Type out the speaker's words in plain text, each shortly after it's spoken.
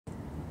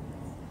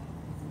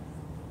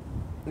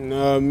You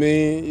know what I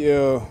mean?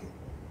 Yo,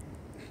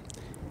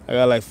 I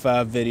got like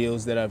 5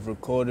 videos that I've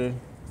recorded,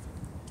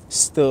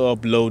 still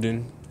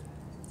uploading.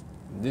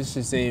 This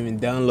just ain't even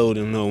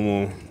downloading no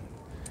more.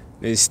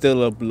 They're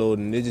still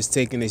uploading. They're just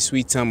taking their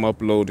sweet time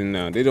uploading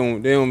now. They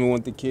don't even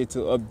want the kid to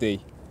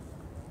update.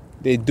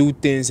 They do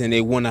things and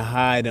they want to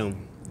hide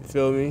them. You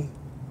feel me?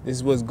 This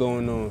is what's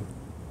going on.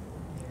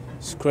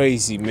 It's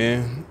crazy,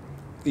 man.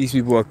 These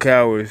people are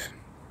cowards.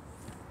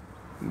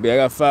 But I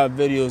got 5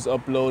 videos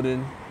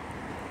uploading.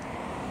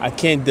 I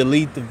can't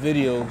delete the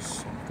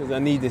videos because I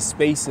need the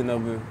spacing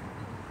of it.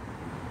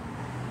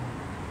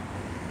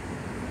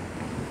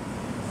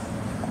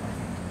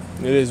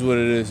 It is what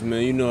it is,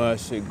 man. You know how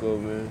shit go,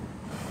 man.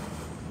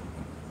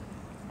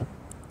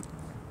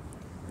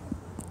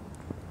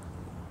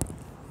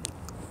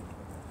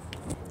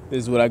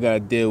 This is what I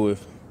gotta deal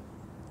with.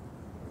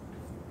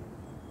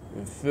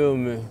 You feel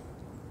me?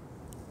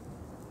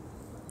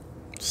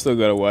 Still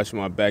gotta watch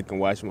my back and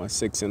watch my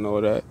 6 and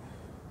all that.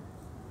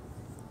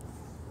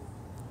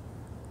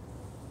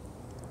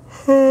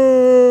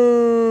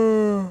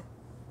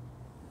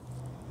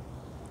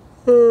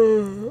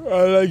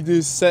 I like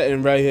this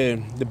setting right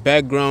here. The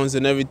backgrounds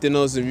and everything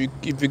else. If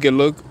you can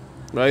look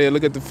right here,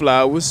 look at the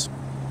flowers.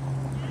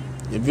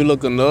 If you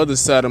look on the other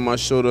side of my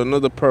shoulder,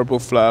 another purple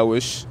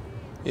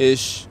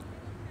flowerish-ish.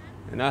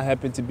 And I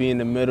happen to be in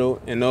the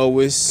middle and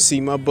always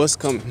see my bus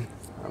coming.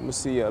 I'm gonna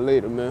see y'all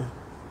later, man.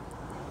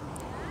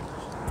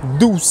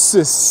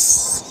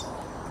 Deuces.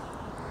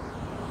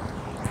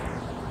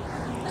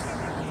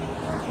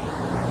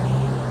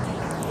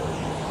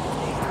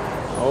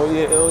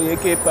 Oye,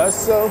 ¿qué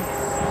pasó?